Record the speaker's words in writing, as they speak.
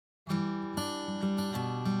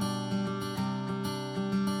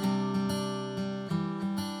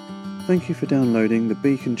Thank you for downloading the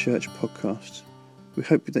Beacon Church podcast. We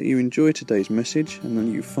hope that you enjoy today's message and that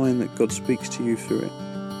you find that God speaks to you through it.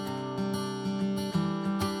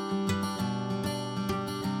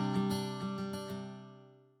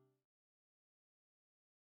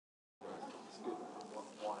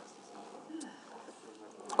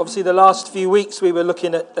 Obviously, the last few weeks we were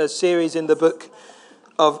looking at a series in the book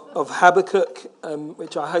of Habakkuk,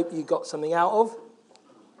 which I hope you got something out of.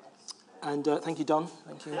 And thank you, Don.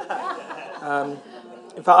 Thank you.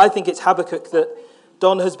 In fact, I think it's Habakkuk that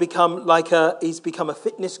Don has become he's become a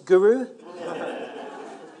fitness guru.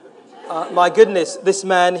 My goodness, this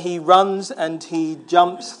man, he runs and he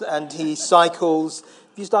jumps and he cycles.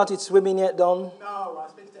 Have you started swimming yet, Don? No, I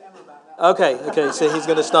speak to Emma about that. Okay, so he's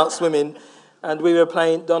going to start swimming. And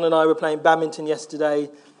Don and I were playing badminton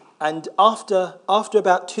yesterday. And after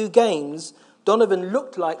about 2 games, Donovan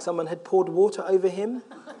looked like someone had poured water over him.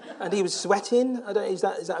 And he was sweating. Is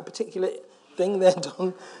that a particular thing there,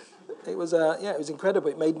 Don? It was incredible.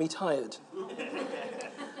 It made me tired.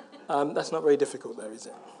 That's not very difficult, though, is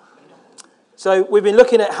it? So we've been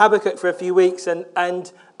looking at Habakkuk for a few weeks, and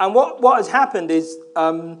what has happened is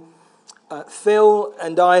Phil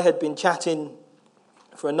and I had been chatting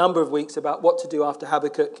for a number of weeks about what to do after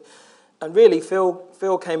Habakkuk, and really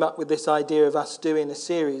Phil came up with this idea of us doing a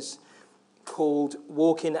series called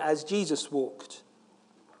Walking as Jesus Walked.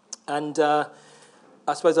 And I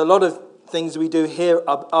suppose a lot of things we do here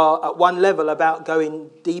are at one level about going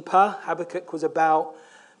deeper. Habakkuk was about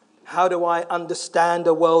how do I understand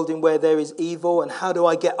a world in where there is evil, and how do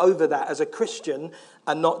I get over that as a Christian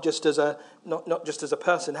and not just as a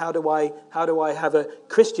person. How do I have a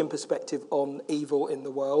Christian perspective on evil in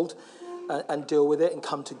the world and deal with it and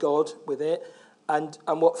come to God with it? And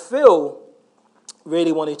what Phil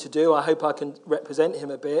really wanted to do, I hope I can represent him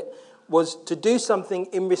a bit, was to do something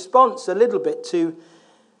in response a little bit to,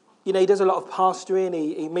 he does a lot of pastoring,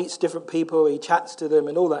 he meets different people, he chats to them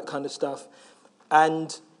and all that kind of stuff.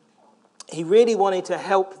 And he really wanted to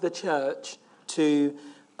help the church to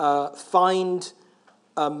find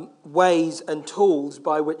ways and tools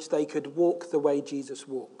by which they could walk the way Jesus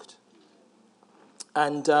walked.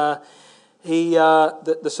 And the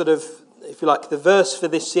sort of, if you like, the verse for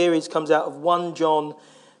this series comes out of 1 John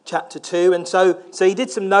chapter 2. And so he did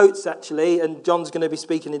some notes, actually, and John's going to be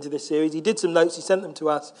speaking into this series. He did some notes, he sent them to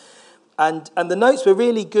us. And the notes were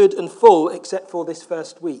really good and full, except for this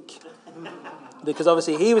first week. Because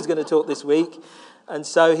obviously he was going to talk this week. And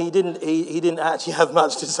so he didn't actually have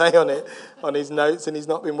much to say on it, on his notes, and he's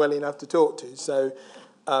not been well enough to talk to. So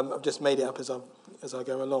I've just made it up as I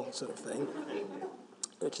go along, sort of thing,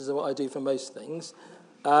 which is what I do for most things.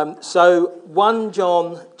 So 1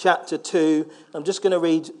 John chapter 2, I'm just going to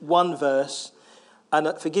read one verse, and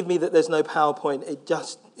forgive me that there's no PowerPoint. It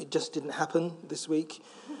just didn't happen this week.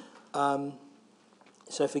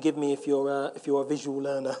 So forgive me if you're a visual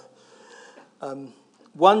learner.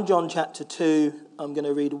 1 John chapter 2, I'm going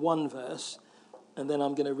to read one verse, and then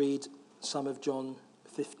I'm going to read some of John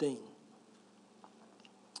 15.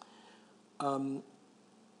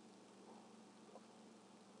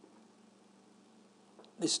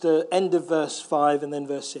 It's the end of verse 5 and then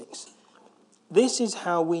verse 6. This is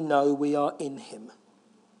how we know we are in him.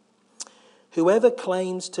 Whoever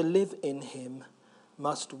claims to live in him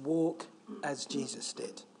must walk as Jesus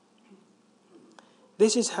did.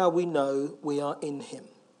 This is how we know we are in him.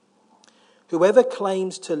 Whoever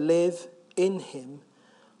claims to live in him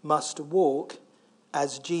must walk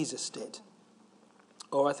as Jesus did.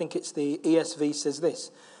 Or I think it's the ESV says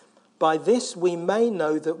this. By this we may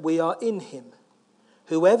know that we are in him.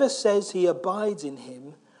 Whoever says he abides in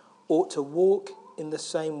him ought to walk in the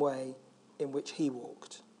same way in which he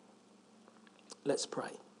walked. Let's pray.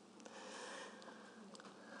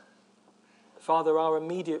 Father, our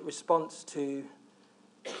immediate response to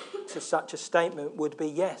such a statement would be,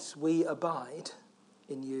 yes, we abide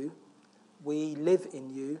in you, we live in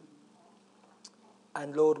you,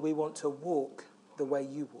 and Lord, we want to walk the way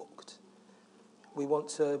you walked. We want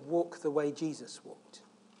to walk the way Jesus walked.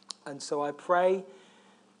 And so I pray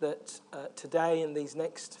that today and these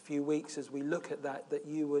next few weeks as we look at that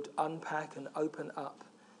you would unpack and open up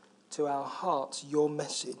to our hearts your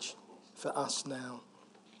message for us now.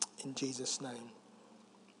 In Jesus' name,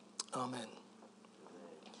 amen.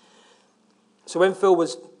 So when Phil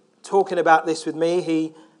was talking about this with me,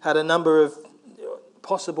 he had a number of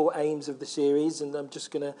possible aims of the series, and I'm just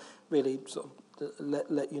going to really sort of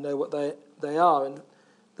let you know what they are. And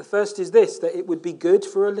the first is this, that it would be good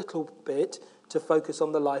for a little bit to focus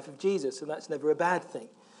on the life of Jesus, and that's never a bad thing,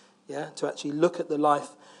 to actually look at the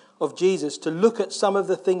life of Jesus, to look at some of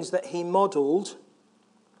the things that he modelled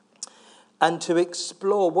and to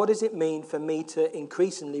explore what does it mean for me to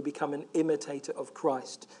increasingly become an imitator of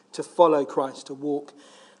Christ, to follow Christ, to walk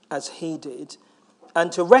as he did,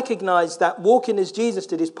 and to recognize that walking as Jesus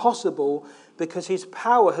did is possible because his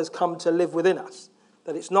power has come to live within us.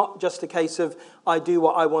 That it's not just a case of I do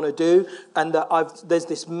what I want to do and that there's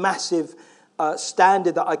this massive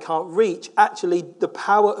standard that I can't reach. Actually, the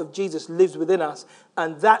power of Jesus lives within us,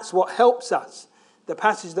 and that's what helps us. The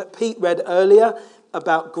passage that Pete read earlier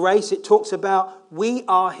about grace, it talks about we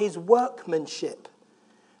are his workmanship,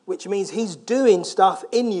 which means he's doing stuff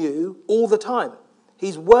in you all the time.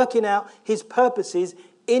 He's working out his purposes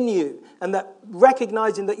in you. And that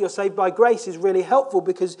recognizing that you're saved by grace is really helpful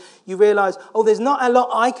because you realize, there's not a lot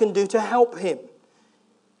I can do to help him.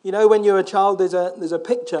 You know, when you're a child, there's a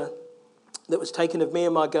picture that was taken of me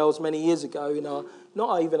and my girls many years ago,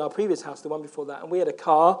 not even our previous house, the one before that. And we had a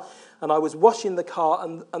car, and I was washing the car,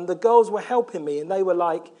 and the girls were helping me, and they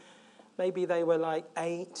were maybe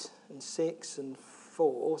 8 and 6 and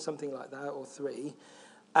 4, or something like that, or 3.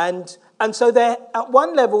 And so at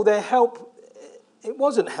one level, their help, it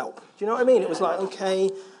wasn't help. Do you know what I mean? It was like, okay,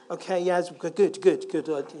 Yaz,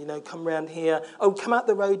 good. Come around here. Oh, come out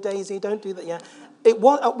the road, Daisy. Don't do that. Yeah. At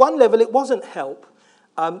one level, it wasn't help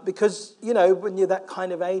because, when you're that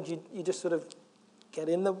kind of age, you just sort of get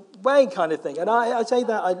in the way kind of thing. And I say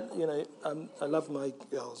that, I love my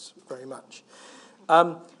girls very much.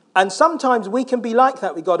 And sometimes we can be like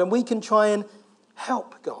that with God, and we can try and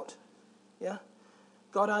help God. Yeah?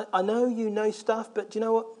 God, I know you know stuff, but do you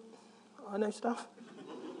know what? I know stuff.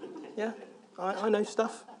 Yeah, I know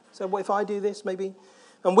stuff. So what if I do this, maybe?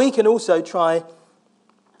 And we can also try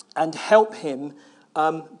and help him,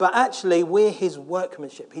 but actually we're his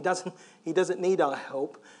workmanship. He doesn't need our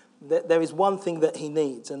help. There is one thing that he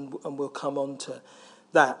needs, and we'll come on to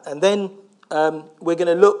that. And then we're going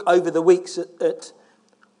to look over the weeks at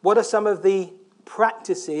what are some of the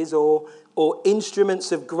practices or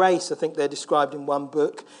instruments of grace, I think they're described in one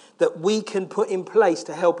book, that we can put in place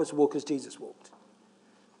to help us walk as Jesus walked.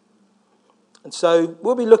 And so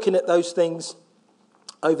we'll be looking at those things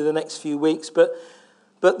over the next few weeks. But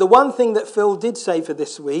the one thing that Phil did say for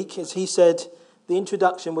this week is he said the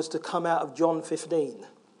introduction was to come out of John 15.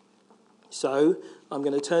 So I'm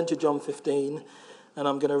going to turn to John 15 and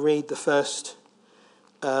I'm going to read the first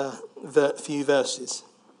few verses.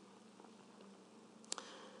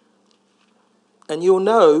 And you'll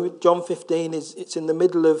know John 15 it's in the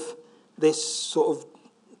middle of this sort of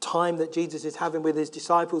time that Jesus is having with his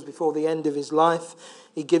disciples before the end of his life.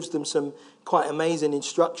 He gives them some quite amazing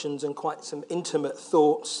instructions and quite some intimate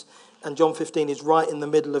thoughts. And John 15 is right in the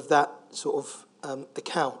middle of that sort of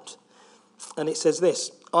account. And it says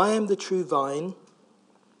this: I am the true vine,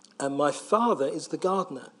 and my Father is the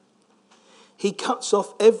gardener. He cuts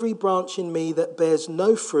off every branch in me that bears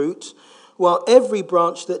no fruit, while every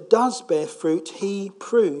branch that does bear fruit he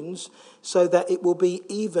prunes so that it will be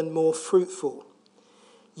even more fruitful.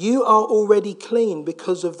 You are already clean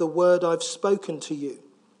because of the word I've spoken to you.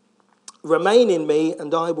 Remain in me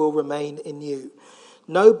and I will remain in you.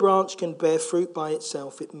 No branch can bear fruit by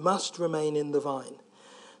itself. It must remain in the vine.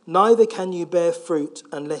 Neither can you bear fruit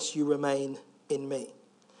unless you remain in me.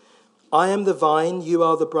 I am the vine, you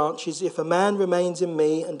are the branches. If a man remains in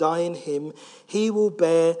me and I in him, he will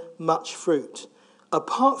bear much fruit.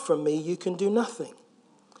 Apart from me, you can do nothing.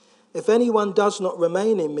 If anyone does not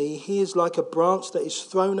remain in me, he is like a branch that is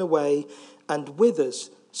thrown away and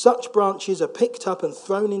withers. Such branches are picked up and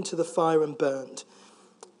thrown into the fire and burned.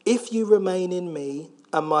 If you remain in me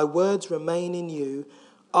and my words remain in you,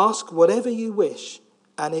 ask whatever you wish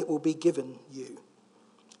and it will be given you.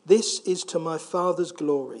 This is to my Father's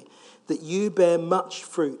glory, that you bear much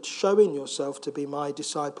fruit, showing yourself to be my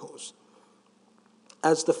disciples.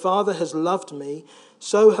 As the Father has loved me,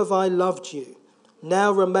 so have I loved you.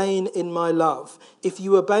 Now remain in my love. If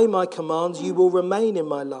you obey my commands, you will remain in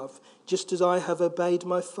my love, just as I have obeyed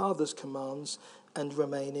my Father's commands and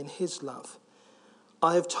remain in his love.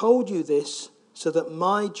 I have told you this so that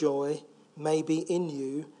my joy may be in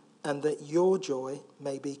you and that your joy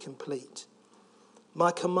may be complete.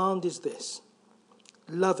 My command is this: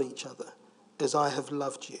 love each other as I have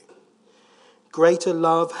loved you. Greater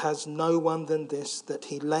love has no one than this, that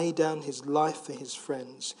he lay down his life for his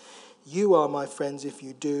friends. You are my friends if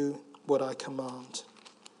you do what I command.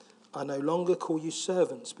 I no longer call you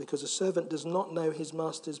servants, because a servant does not know his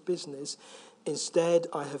master's business. Instead,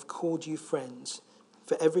 I have called you friends,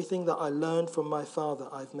 for everything that I learned from my Father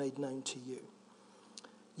I've made known to you.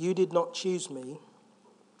 You did not choose me,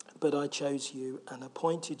 but I chose you and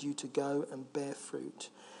appointed you to go and bear fruit,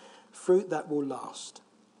 fruit that will last.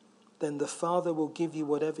 Then the Father will give you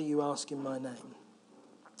whatever you ask in my name.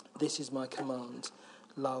 This is my command,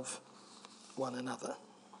 love one another.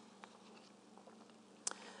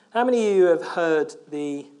 How many of you have heard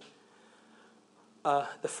the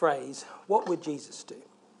phrase, what would Jesus do?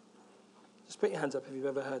 Just put your hands up if you've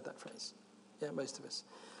ever heard that phrase. Yeah, most of us.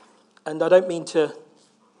 And I don't mean to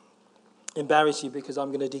embarrass you because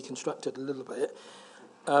I'm going to deconstruct it a little bit.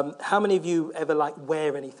 How many of you ever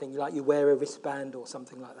wear anything? Like you wear a wristband or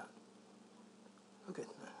something like that? Okay.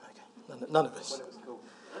 None of us. When it was cool.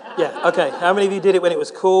 Yeah, okay. How many of you did it when it was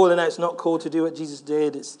cool and now it's not cool to do what Jesus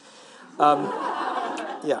did? It's,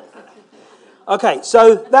 yeah. Okay,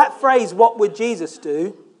 so that phrase, what would Jesus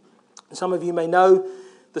do? Some of you may know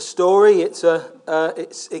the story.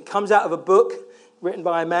 It comes out of a book written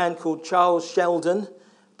by a man called Charles Sheldon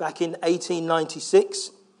back in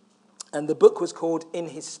 1896. And the book was called In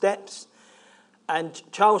His Steps. And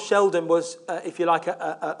Charles Sheldon was, if you like,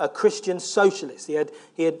 a Christian socialist. He had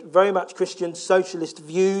very much Christian socialist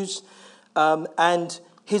views. And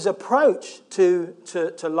his approach to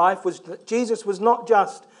life was that Jesus was not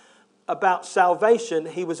just about salvation.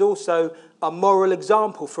 He was also a moral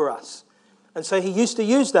example for us. And so he used to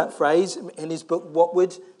use that phrase in his book, What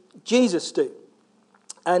Would Jesus Do?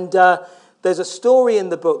 And there's a story in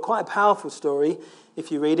the book, quite a powerful story,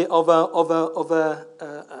 if you read it, of a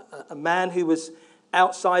man who was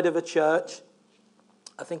outside of a church.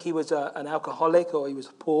 I think he was an alcoholic or he was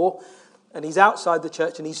poor. And he's outside the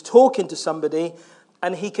church and he's talking to somebody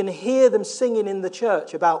and he can hear them singing in the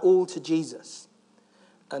church about all to Jesus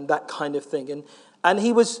and that kind of thing. And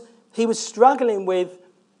he was struggling with,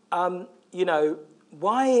 why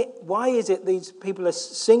is it these people are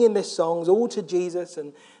singing these songs all to Jesus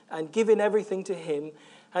and giving everything to him?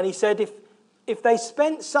 And he said if they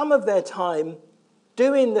spent some of their time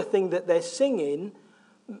doing the thing that they're singing,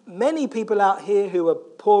 many people out here who are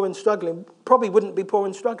poor and struggling probably wouldn't be poor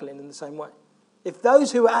and struggling in the same way. If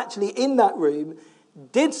those who were actually in that room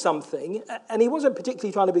did something, and he wasn't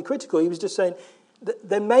particularly trying to be critical, he was just saying that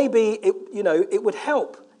there may be, it would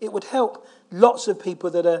help. It would help lots of people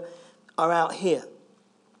that are out here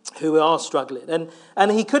who are struggling.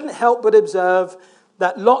 And he couldn't help but observe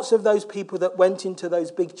that lots of those people that went into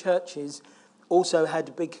those big churches also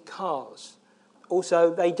had big cars.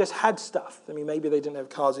 Also, they just had stuff. I mean, maybe they didn't have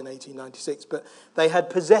cars in 1896, but they had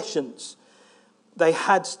possessions. They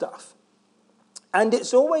had stuff. And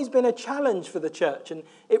it's always been a challenge for the church, and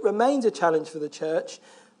it remains a challenge for the church,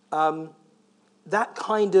 that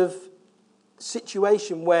kind of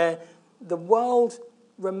situation where the world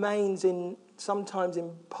remains sometimes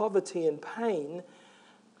in poverty and pain,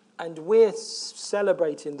 and we're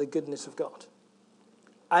celebrating the goodness of God.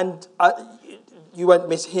 And you won't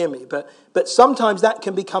mishear me, but sometimes that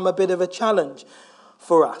can become a bit of a challenge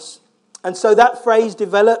for us. And so that phrase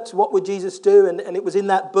developed, what would Jesus do? And it was in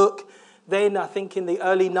that book. Then, I think in the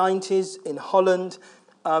early 90s in Holland,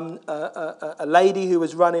 a lady who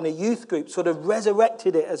was running a youth group sort of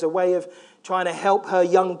resurrected it as a way of trying to help her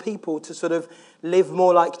young people to sort of live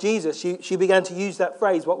more like Jesus. She began to use that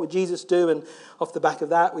phrase, what would Jesus do? And off the back of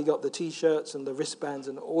that, we got the T-shirts and the wristbands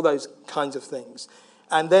and all those kinds of things.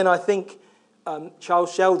 And then I think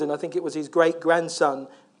Charles Sheldon, I think it was his great-grandson,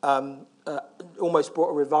 almost brought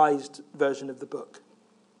a revised version of the book.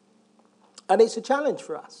 And it's a challenge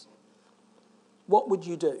for us. What would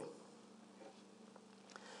you do?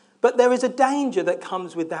 But there is a danger that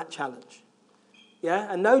comes with that challenge.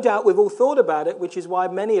 Yeah, and no doubt we've all thought about it, which is why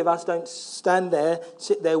many of us don't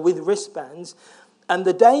sit there with wristbands. And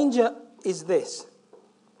the danger is this.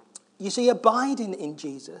 You see, abiding in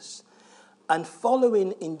Jesus and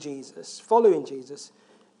following Jesus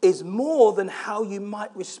is more than how you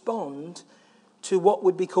might respond to what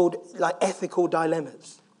would be called like ethical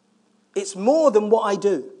dilemmas. It's more than what I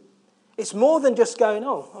do. It's more than just going,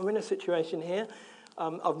 oh, I'm in a situation here.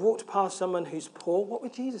 I've walked past someone who's poor. What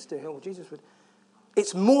would Jesus do? Oh, Jesus would.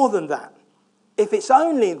 It's more than that. If it's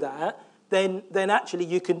only that, then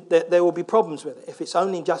actually there will be problems with it. If it's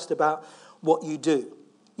only just about what you do.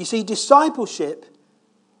 You see, discipleship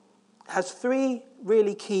has three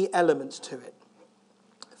really key elements to it.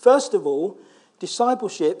 First of all,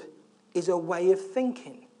 discipleship is a way of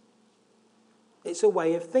thinking. It's a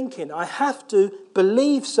way of thinking. I have to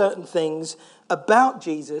believe certain things about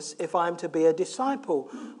Jesus if I'm to be a disciple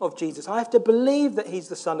of Jesus. I have to believe that he's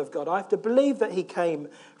the Son of God. I have to believe that he came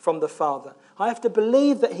from the Father. I have to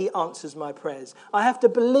believe that he answers my prayers. I have to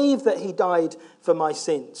believe that he died for my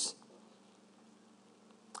sins.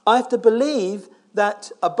 I have to believe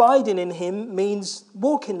that abiding in him means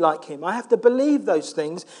walking like him. I have to believe those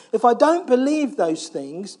things. If I don't believe those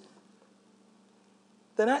things,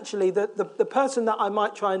 then actually the person that I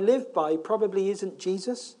might try and live by probably isn't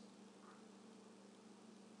Jesus.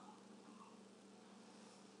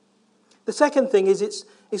 The second thing is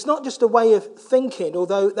it's not just a way of thinking,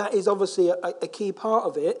 although that is obviously a key part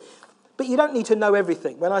of it, but you don't need to know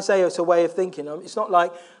everything. When I say it's a way of thinking, it's not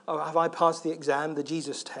like, oh, have I passed the exam, the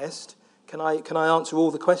Jesus test? Can I answer all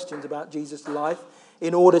the questions about Jesus' life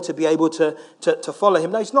in order to be able to follow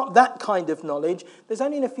him? No, it's not that kind of knowledge. There's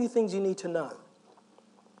only a few things you need to know.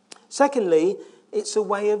 Secondly, it's a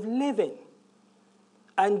way of living.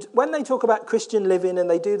 And when they talk about Christian living, and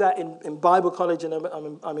they do that in Bible college, and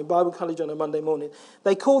I'm in Bible college on a Monday morning,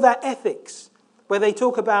 they call that ethics, where they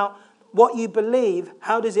talk about what you believe,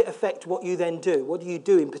 how does it affect what you then do? What do you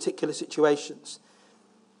do in particular situations?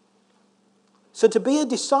 So to be a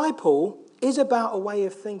disciple is about a way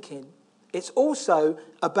of thinking. It's also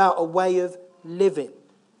about a way of living.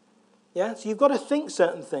 Yeah, so you've got to think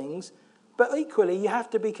certain things, but equally you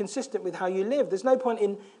have to be consistent with how you live. There's no point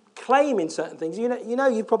in claiming certain things. You know,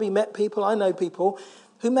 you've probably met people, I know people,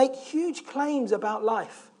 who make huge claims about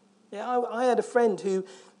life. Yeah, I had a friend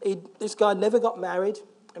this guy never got married.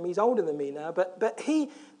 I mean, he's older than me now, but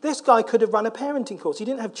this guy could have run a parenting course. He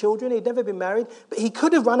didn't have children, he'd never been married, but he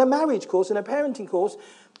could have run a marriage course and a parenting course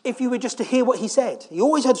if you were just to hear what he said. He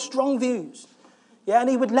always had strong views. Yeah, and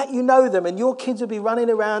he would let you know them, and your kids would be running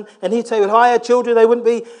around, and he'd say, well, if I had children, they wouldn't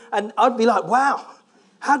be. And I'd be like, wow,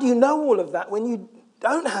 how do you know all of that when you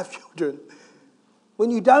don't have children?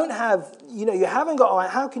 When you don't have, you haven't got,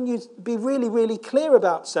 how can you be really, really clear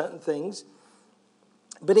about certain things?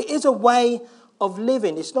 But it is a way of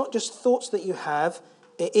living. It's not just thoughts that you have,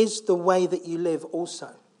 it is the way that you live also.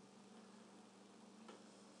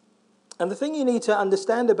 And the thing you need to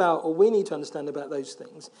understand about, or we need to understand about those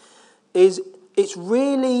things, is it's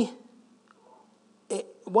really,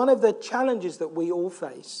 one of the challenges that we all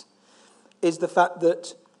face is the fact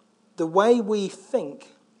that the way we think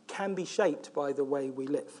can be shaped by the way we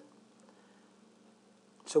live.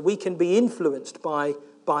 So we can be influenced by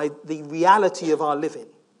the reality of our living,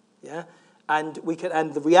 yeah? And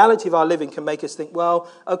the reality of our living can make us think, well,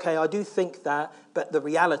 okay, I do think that, but the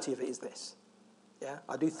reality of it is this. Yeah,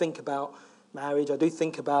 I do think about marriage, I do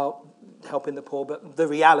think about helping the poor, but the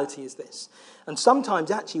reality is this. And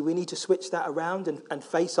sometimes, actually, we need to switch that around and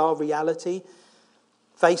face our reality,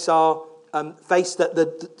 face that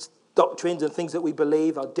the doctrines and things that we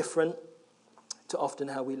believe are different to often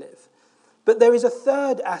how we live. But there is a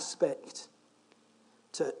third aspect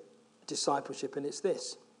to discipleship, and it's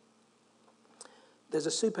this. There's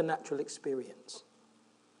a supernatural experience.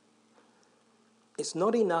 It's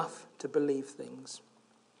not enough to believe things.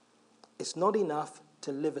 It's not enough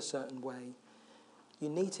to live a certain way. You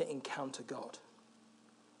need to encounter God.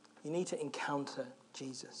 You need to encounter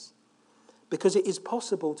Jesus. Because it is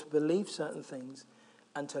possible to believe certain things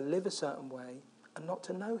and to live a certain way and not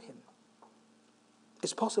to know him.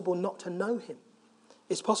 It's possible not to know him.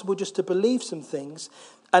 It's possible just to believe some things.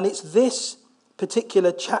 And it's this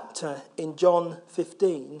particular chapter in John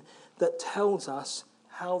 15 that tells us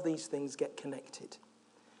how these things get connected.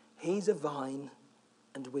 He's a vine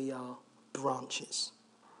and we are branches.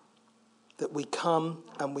 That we come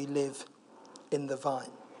and we live in the vine.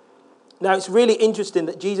 Now it's really interesting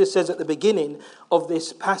that Jesus says at the beginning of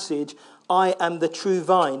this passage, I am the true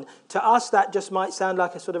vine. To us that just might sound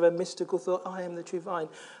like a sort of a mystical thought, I am the true vine.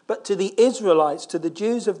 But to the Israelites, to the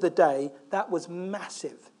Jews of the day, that was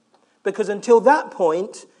massive. Because until that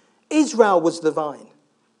point, Israel was the vine.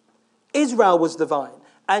 Israel was the vine.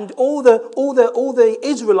 And all the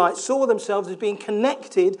Israelites saw themselves as being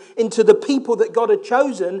connected into the people that God had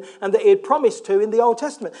chosen and that he had promised to in the Old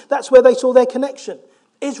Testament. That's where they saw their connection.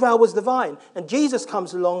 Israel was the vine. And Jesus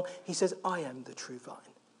comes along, he says, I am the true vine.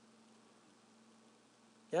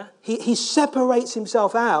 Yeah? He separates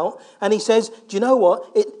himself out and he says, do you know what?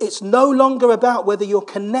 It's no longer about whether you're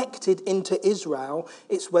connected into Israel,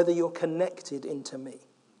 it's whether you're connected into me.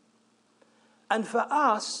 And for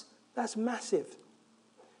us, that's massive.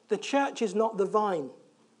 The church is not the vine.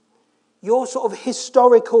 Your sort of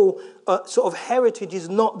historical sort of heritage is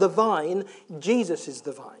not the vine. Jesus is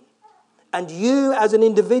the vine. And you as an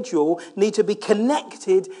individual need to be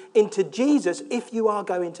connected into Jesus if you are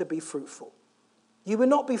going to be fruitful. You will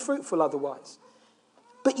not be fruitful otherwise.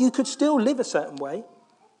 But you could still live a certain way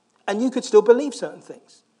and you could still believe certain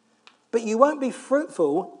things. But you won't be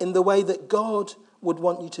fruitful in the way that God would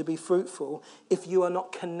want you to be fruitful if you are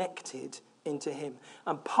not connected into him.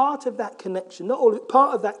 And part of that connection, not all,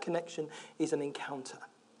 part of that connection is an encounter.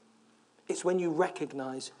 It's when you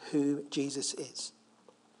recognize who Jesus is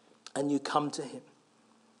and you come to him.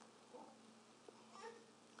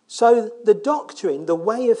 So the doctrine, the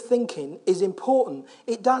way of thinking is important.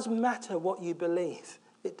 It does matter what you believe.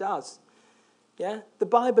 It does. Yeah, the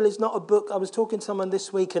Bible is not a book. I was talking to someone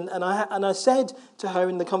this week, and I said to her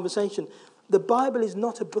in the conversation, the Bible is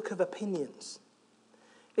not a book of opinions.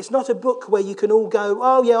 It's not a book where you can all go,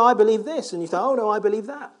 oh yeah, I believe this, and you say, oh no, I believe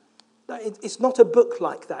that. No, it's not a book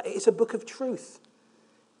like that. It's a book of truth.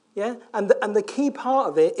 Yeah, and the key part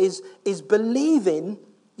of it is believing.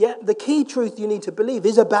 Yeah, the key truth you need to believe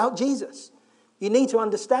is about Jesus. You need to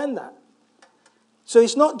understand that. So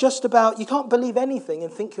it's not just about, you can't believe anything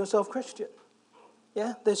and think yourself Christian.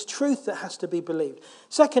 Yeah, there's truth that has to be believed.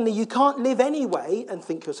 Secondly, you can't live anyway and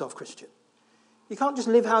think yourself Christian. You can't just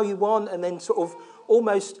live how you want and then sort of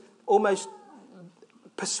almost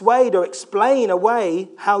persuade or explain away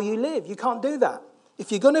how you live. You can't do that.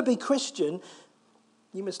 If you're going to be Christian,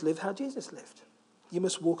 you must live how Jesus lived. You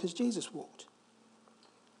must walk as Jesus walked.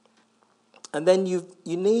 And then you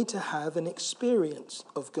need to have an experience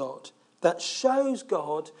of God that shows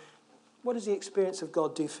God. What does the experience of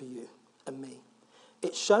God do for you and me?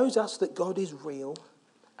 It shows us that God is real,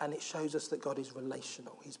 and it shows us that God is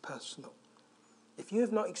relational. He's personal. If you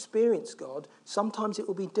have not experienced God, sometimes it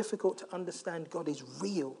will be difficult to understand God is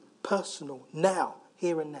real, personal, now,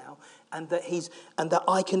 here and now, and that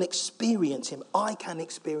I can experience him. I can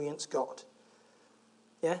experience God.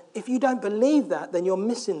 Yeah? If you don't believe that, then you're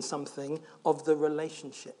missing something of the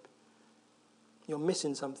relationship. You're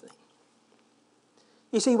missing something.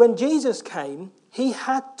 You see, when Jesus came, he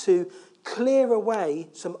had to clear away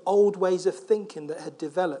some old ways of thinking that had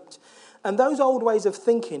developed. And those old ways of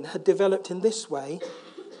thinking had developed in this way.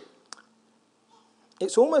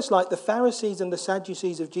 It's almost like the Pharisees and the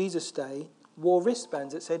Sadducees of Jesus' day wore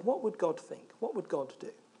wristbands that said, what would God think? What would God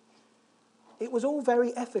do? It was all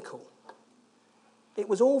very ethical. It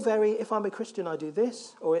was all very, if I'm a Christian, I do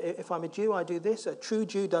this. Or if I'm a Jew, I do this. A true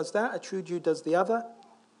Jew does that. A true Jew does the other.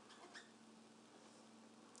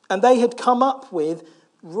 And they had come up with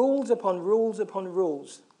rules upon rules upon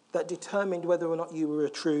rules that determined whether or not you were a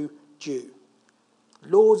true Jew.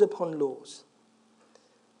 Laws upon laws.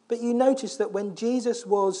 But you notice that when Jesus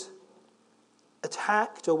was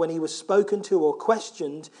attacked or when he was spoken to or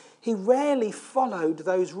questioned, he rarely followed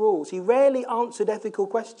those rules. He rarely answered ethical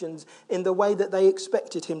questions in the way that they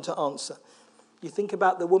expected him to answer. You think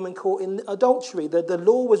about the woman caught in adultery. The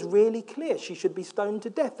law was really clear. She should be stoned to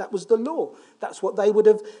death. That was the law. That's what they would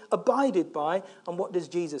have abided by. And what does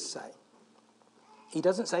Jesus say? He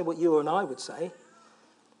doesn't say what you and I would say.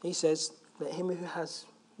 He says, let him who has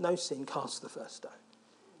no sin cast the first stone.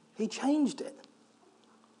 He changed it.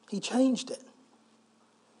 He changed it.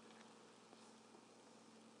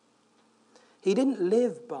 He didn't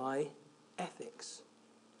live by ethics.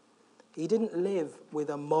 He didn't live with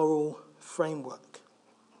a moral framework.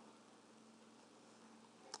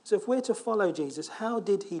 So if we're to follow Jesus, how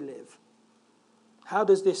did he live? How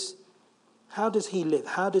does he live?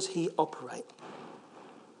 How does he operate?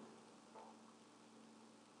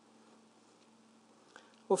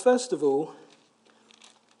 Well, first of all,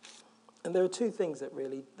 and there are two things that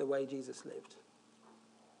really, the way Jesus lived.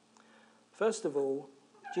 First of all,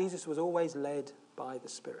 Jesus was always led by the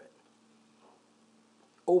Spirit.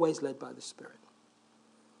 Always led by the Spirit.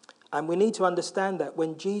 And we need to understand that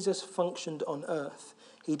when Jesus functioned on earth,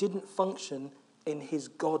 he didn't function in his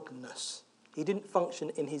godness. He didn't function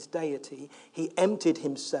in his deity. He emptied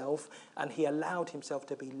himself and he allowed himself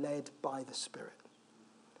to be led by the Spirit.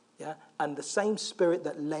 Yeah? And the same Spirit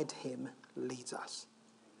that led him leads us.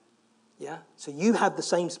 Yeah? So you have the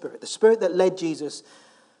same Spirit. The Spirit that led Jesus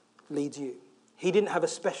leads you. He didn't have a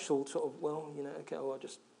special sort of, okay, I'll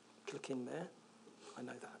just click in there. I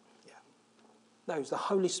know that. Yeah. No, it was the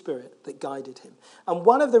Holy Spirit that guided him. And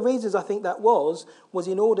one of the reasons I think that was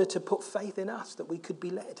in order to put faith in us that we could be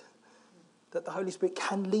led. That the Holy Spirit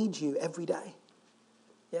can lead you every day.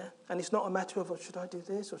 Yeah? And it's not a matter of, should I do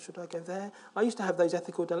this or should I go there? I used to have those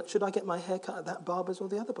ethical dilemmas. Should I get my hair cut at that barber's or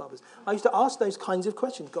the other barber's? I used to ask those kinds of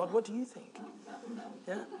questions. God, what do you think?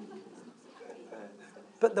 Yeah?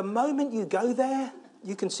 But the moment you go there,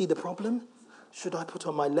 you can see the problem. Should I put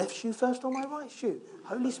on my left shoe first or my right shoe?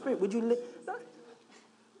 Holy Spirit, would you... No.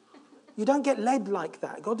 You don't get led like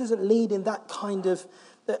that. God doesn't lead in that kind of...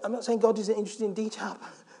 I'm not saying God isn't interested in detail,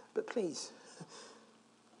 but please.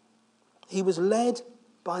 He was led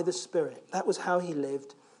by the Spirit. That was how he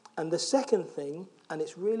lived. And the second thing, and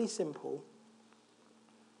it's really simple,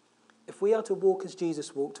 if we are to walk as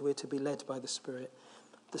Jesus walked, we're to be led by the Spirit.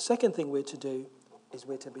 The second thing we're to do is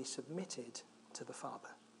we're to be submitted to the Father.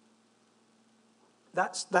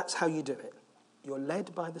 That's how you do it. You're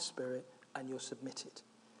led by the Spirit and you're submitted.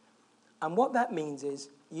 And what that means is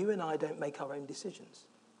you and I don't make our own decisions.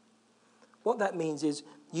 What that means is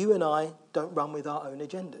you and I don't run with our own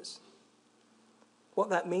agendas. what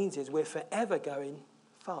that means is we're forever going,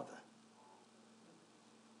 Father.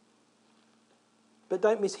 But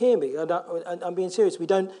don't mishear me. I'm being serious.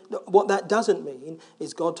 What that doesn't mean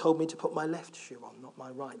is God told me to put my left shoe on, not my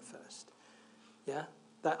right first. Yeah?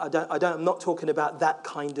 I'm not talking about that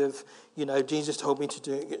kind of, Jesus told me to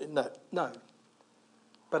do it. No.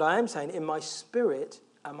 But I am saying in my spirit,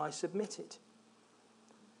 am I submitted?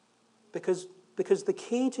 Because the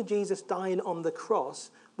key to Jesus dying on the cross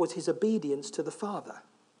was his obedience to the Father.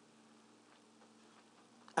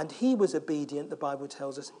 And he was obedient, the Bible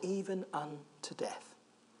tells us, even unto death.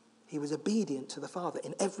 He was obedient to the Father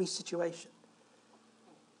in every situation.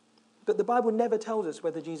 But the Bible never tells us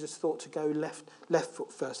whether Jesus thought to go left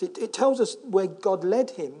foot first. It tells us where God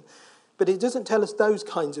led him, but it doesn't tell us those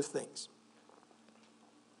kinds of things.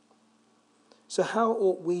 So how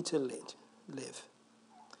ought we to live?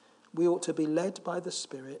 We ought to be led by the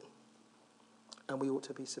Spirit, and we ought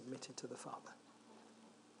to be submitted to the Father.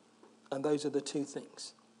 And those are the two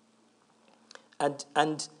things.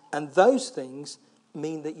 And those things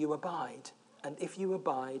mean that you abide. And if you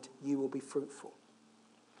abide, you will be fruitful.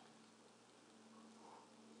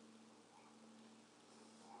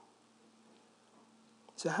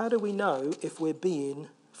 So how do we know if we're being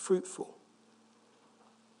fruitful?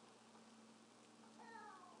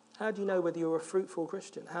 How do you know whether you're a fruitful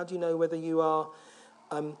Christian? How do you know whether you are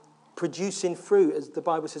producing fruit, as the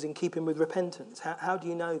Bible says, in keeping with repentance? How do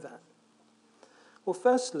you know that? Well,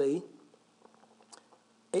 firstly,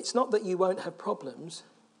 it's not that you won't have problems,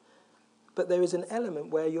 but there is an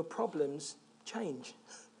element where your problems change.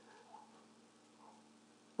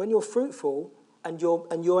 When you're fruitful and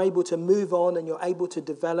you're able to move on and you're able to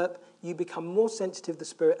develop, you become more sensitive to the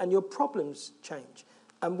Spirit and your problems change.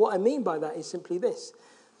 And what I mean by that is simply this.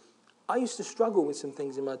 I used to struggle with some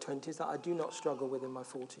things in my 20s that I do not struggle with in my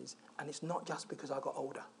 40s. And it's not just because I got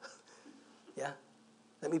older. Yeah?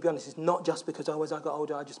 Let me be honest, it's not just because I got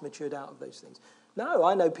older, I just matured out of those things. No,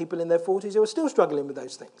 I know people in their 40s who are still struggling with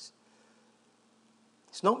those things.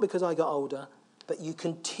 It's not because I got older, but you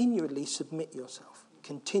continually submit yourself.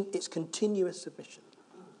 It's continuous submission.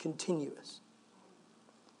 Continuous.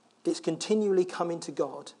 It's continually coming to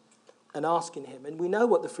God and asking him. And we know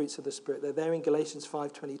what the fruits of the Spirit, they're there in Galatians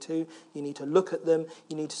 5:22. You need to look at them.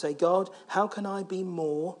 You need to say, God, how can I be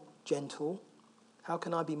more gentle? How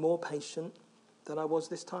can I be more patient than I was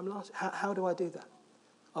this time last? How do I do that?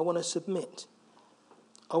 I want to submit.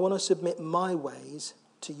 I want to submit my ways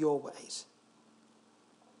to your ways.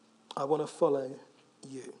 I want to follow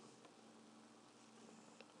you.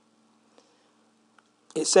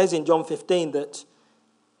 It says in John 15 that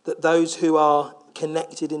those who are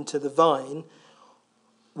connected into the vine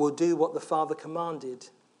will do what the Father commanded.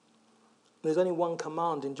 There's only one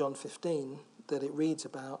command in John 15 that it reads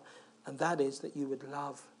about, and that is that you would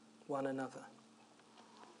love one another.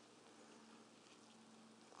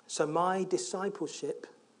 So my discipleship,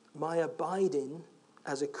 my abiding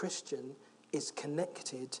as a Christian is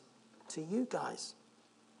connected to you guys.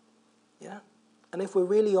 Yeah? And if we're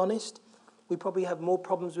really honest, we probably have more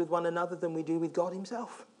problems with one another than we do with God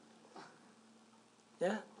himself.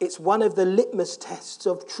 Yeah? It's one of the litmus tests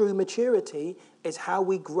of true maturity is how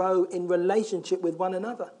we grow in relationship with one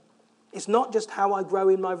another. It's not just how I grow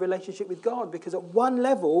in my relationship with God, because at one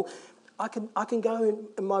level, I can go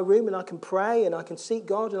in my room and I can pray and I can seek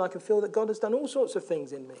God and I can feel that God has done all sorts of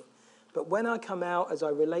things in me. But when I come out as I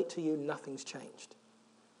relate to you, nothing's changed.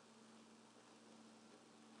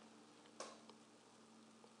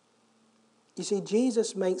 You see,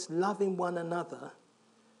 Jesus makes loving one another,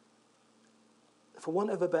 for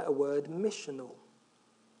want of a better word, missional.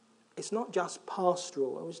 It's not just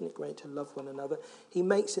pastoral. Oh, isn't it great to love one another? He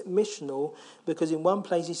makes it missional because in one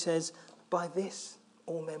place he says, by this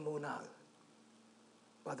all men will know.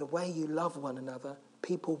 By the way you love one another,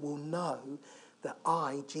 people will know that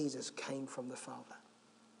I, Jesus, came from the Father.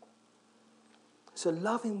 So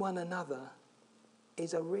loving one another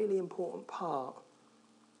is a really important part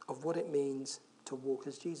of what it means to walk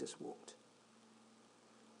as Jesus walked.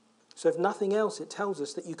 So if nothing else, it tells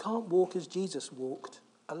us that you can't walk as Jesus walked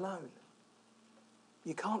alone.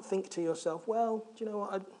 You can't think to yourself, well, do you know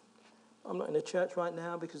what, I'm not in a church right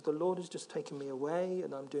now because the Lord has just taken me away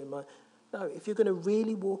and I'm doing my... No, if you're going to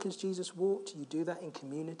really walk as Jesus walked, you do that in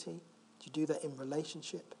community, you do that in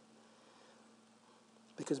relationship.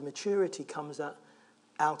 Because maturity comes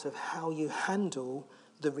out of how you handle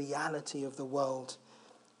the reality of the world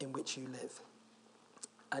in which you live.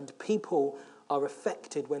 And people are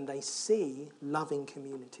affected when they see loving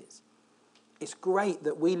communities. It's great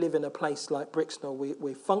that we live in a place like Brixton, or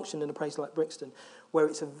we function in a place like Brixton, where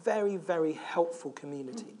it's a very, very helpful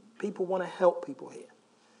community. People want to help people here.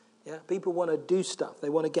 Yeah, people want to do stuff. They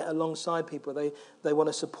want to get alongside people. They want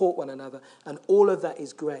to support one another. And all of that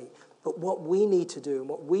is great. But what we need to do and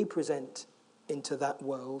what we present into that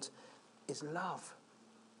world is love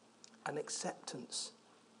and acceptance.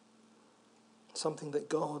 Something that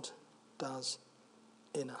God does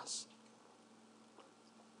in us.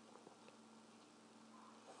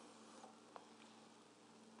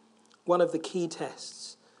 One of the key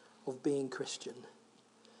tests of being Christian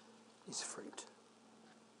is fruit.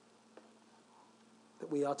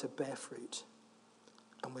 That we are to bear fruit,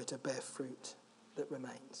 and we're to bear fruit that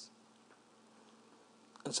remains.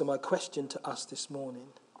 And so my question to us this morning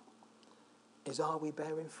is, are we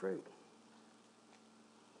bearing fruit?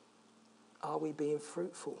 Are we being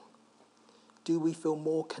fruitful? Do we feel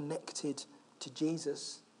more connected to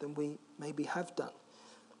Jesus than we maybe have done?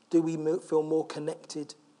 Do we feel more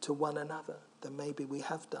connected to one another than maybe we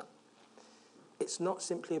have done? It's not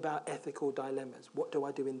simply about ethical dilemmas. What do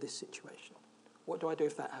I do in this situation? What do I do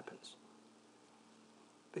if that happens?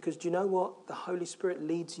 Because do you know what? The Holy Spirit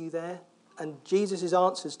leads you there. And Jesus'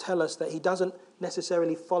 answers tell us that he doesn't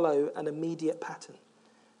necessarily follow an immediate pattern.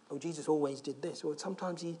 Oh, Jesus always did this. Or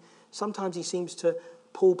sometimes he seems to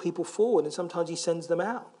pull people forward, and sometimes he sends them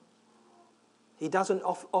out. He doesn't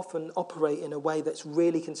often operate in a way that's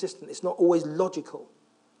really consistent. It's not always logical.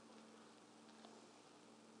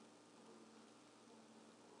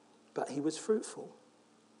 But he was fruitful,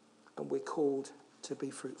 and we're called to be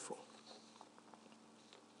fruitful.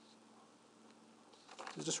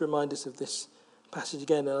 I'll just remind us of this passage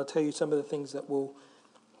again, and I'll tell you some of the things that will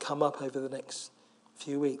come up over the next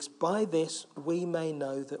few weeks. By this we may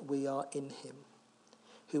know that we are in him.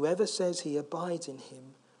 Whoever says he abides in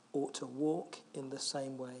him ought to walk in the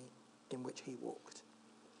same way in which he walked.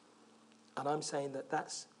 And I'm saying that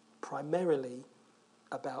that's primarily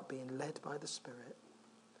about being led by the Spirit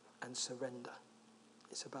and surrender.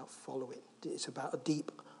 It's about following. It's about a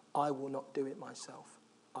deep, I will not do it myself.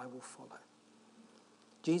 I will follow.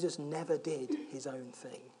 Jesus never did his own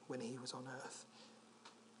thing when he was on earth.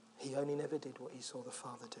 He only never did what he saw the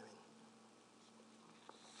Father doing.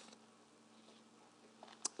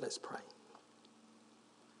 Let's pray.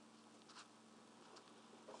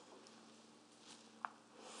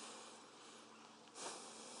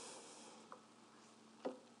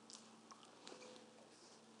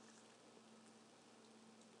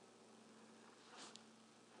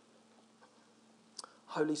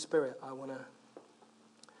 Holy Spirit, I want to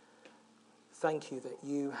thank you that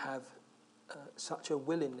you have such a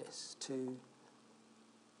willingness to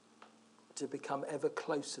become ever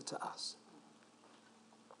closer to us.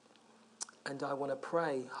 And I want to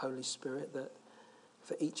pray, Holy Spirit, that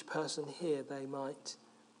for each person here, they might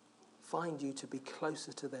find you to be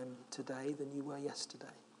closer to them today than you were yesterday.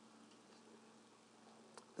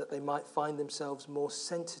 That they might find themselves more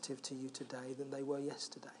sensitive to you today than they were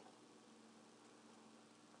yesterday.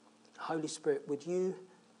 Holy Spirit, would you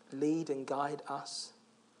lead and guide us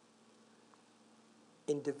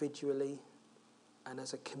individually and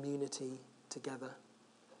as a community together?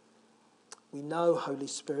 We know, Holy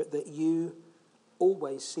Spirit, that you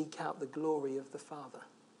always seek out the glory of the Father.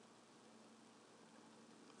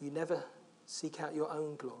 You never seek out your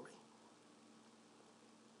own glory.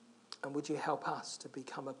 And would you help us to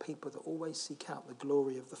become a people that always seek out the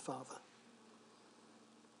glory of the Father?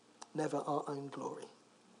 Never our own glory.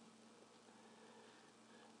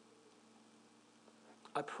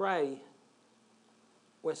 I pray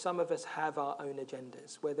where some of us have our own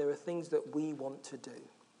agendas, where there are things that we want to do.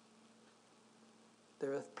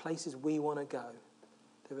 There are places we want to go.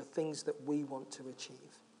 There are things that we want to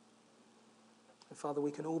achieve. And Father,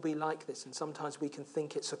 we can all be like this, and sometimes we can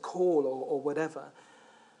think it's a call or whatever.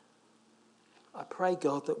 I pray,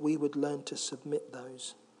 God, that we would learn to submit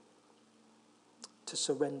those, to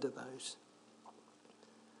surrender those.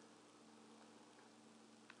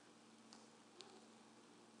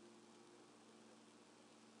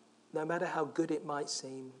 No matter how good it might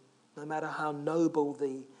seem, no matter how noble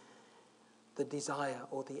the desire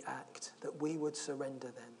or the act, that we would surrender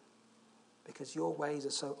them, because your ways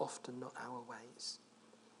are so often not our ways,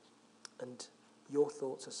 and your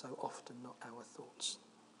thoughts are so often not our thoughts.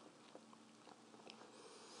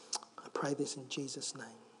 I pray this in Jesus' name.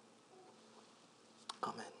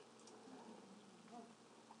 Amen.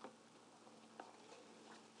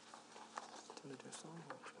 Do you want to do a song?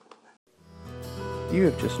 You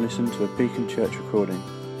have just listened to a Beacon Church recording.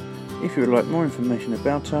 If you would like more information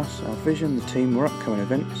about us, our vision, the team or upcoming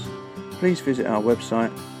events, please visit our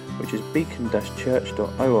website, which is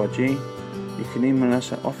beacon-church.org. You can email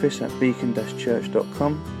us at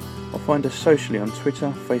office@beacon-church.com or find us socially on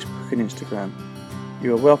Twitter, Facebook and Instagram.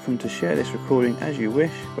 You are welcome to share this recording as you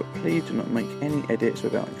wish, but please do not make any edits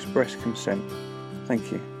without express consent.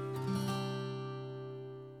 Thank you.